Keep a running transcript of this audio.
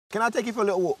Can I take you for a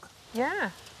little walk? Yeah.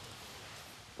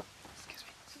 Excuse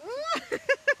me.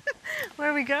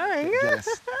 Where are we going? Get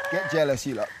jealous. Get jealous,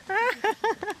 you lot.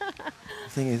 The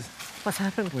thing is... What's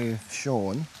happened? With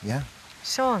Shaun, yeah?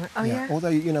 Shaun, oh yeah? Although,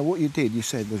 you know, what you did, you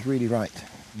said, was really right.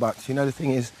 But, you know, the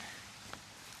thing is,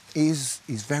 he's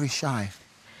very shy.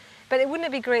 But wouldn't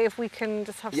it be great if we can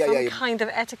just have some kind of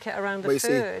etiquette around the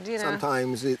food, you know?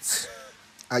 Sometimes it's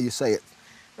how you say it.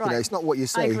 Right. You know, it's not what you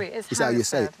say, I agree. It's how you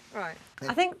say said. it. Right.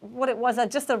 I think what it was, I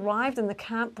just arrived in the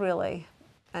camp, really,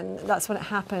 and that's when it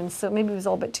happened, so maybe it was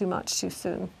all a bit too much too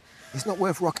soon. It's not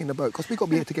worth rocking the boat, because we've got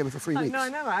to be here together for 3 weeks. No,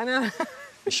 I know.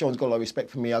 Shaun's got a lot of respect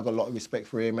for me, I've got a lot of respect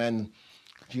for him, and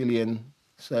Gillian,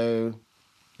 so,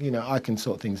 you know, I can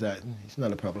sort things out. It's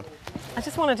not a problem. I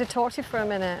just wanted to talk to you for a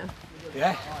minute.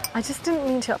 Yeah? I just didn't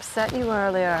mean to upset you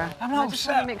earlier. I'm not I just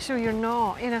want to make sure you're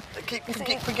not, you know. Forget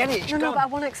it, it's No, gone. but I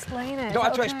want to explain it. You don't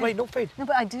have to explain nothing. No,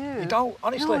 but I do. You don't,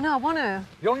 honestly. No, I want to.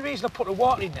 The only reason I put the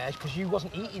water in there is because you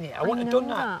wasn't eating it. I wouldn't have done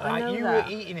that. I know you that.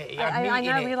 were eating it. You I had meat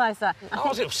in it. realise that. I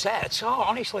wasn't upset at all,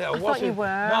 honestly. I wasn't. thought you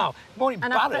were. No, more And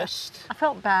embarrassed. I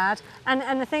felt bad.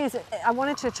 And the thing is, I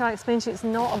wanted to try and explain to you, it's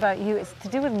not about you. It's to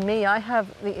do with me. I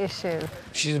have the issue.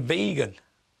 She's a vegan.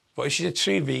 But if she's a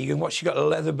true vegan, what's she got the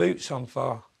leather boots on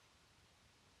for?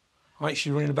 Like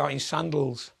she's running about in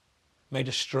sandals, made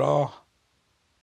of straw.